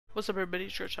What's up everybody,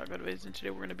 it's ShellGoodVibes, and today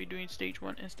we're going to be doing stage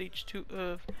 1 and stage 2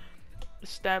 of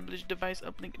established device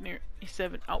uplink near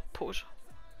A7 Outpost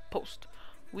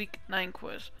week 9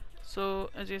 quest. So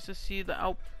as you guys can see,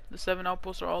 the 7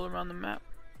 outposts are all around the map.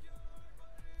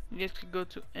 You guys can go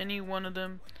to any one of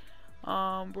them.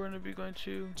 We're going to be going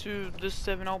to this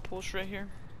 7 outpost right here,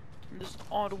 and this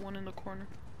odd one in the corner,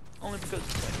 only because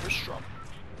it's my first drop.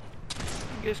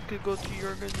 You guys could go to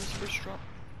your guys' first drop.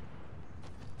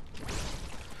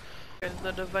 Guys,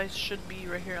 the device should be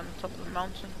right here on the top of the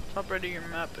mountain, top right of your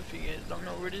map. If you guys don't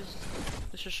know where it is,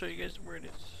 let's just show you guys where it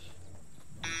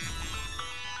is.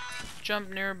 Jump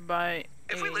nearby.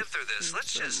 If we live through this,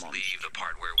 let's just leave the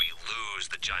part where we lose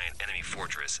the giant enemy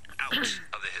fortress out of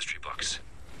the history books.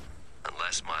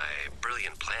 Unless my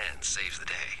brilliant plan saves the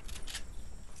day.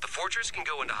 The fortress can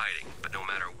go into hiding, but no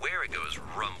matter where it goes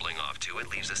rumbling off to,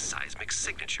 it leaves a seismic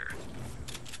signature.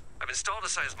 I've installed a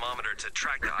seismometer to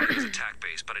track the enemy's attack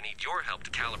base, but I need your help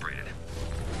to calibrate it.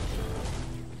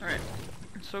 Alright,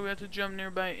 so we have to jump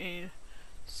nearby a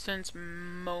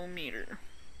seismometer.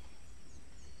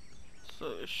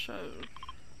 So it shows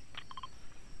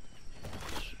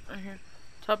right here,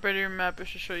 top right of your map. It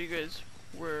should show you guys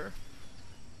where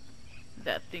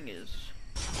that thing is.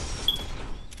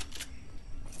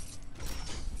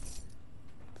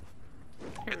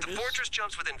 If the fortress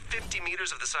jumps within 50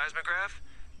 meters of the seismograph,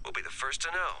 we'll be the first to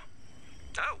know.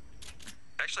 Oh,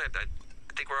 actually, I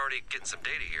think we're already getting some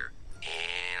data here.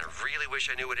 And I really wish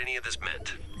I knew what any of this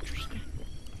meant. Interesting.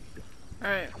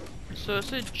 Alright, so it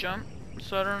said jump,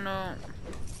 so I don't know.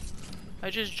 I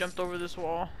just jumped over this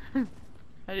wall. I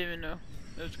didn't even know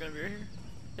it was gonna be right here.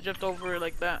 I jumped over it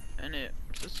like that, and it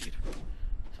succeeded.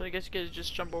 So I guess you guys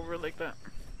just jump over it like that.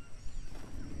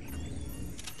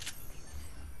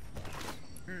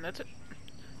 And that's it.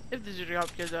 If this video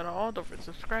helped you guys out at all, don't forget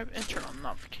to subscribe and turn on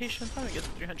notifications. How to get to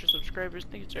 300 subscribers.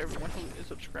 Thank you to everyone who is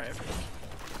subscribed.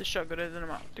 This is ShellGoodVibes, and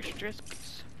I'm out. Thanks for your guys.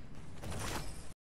 Peace.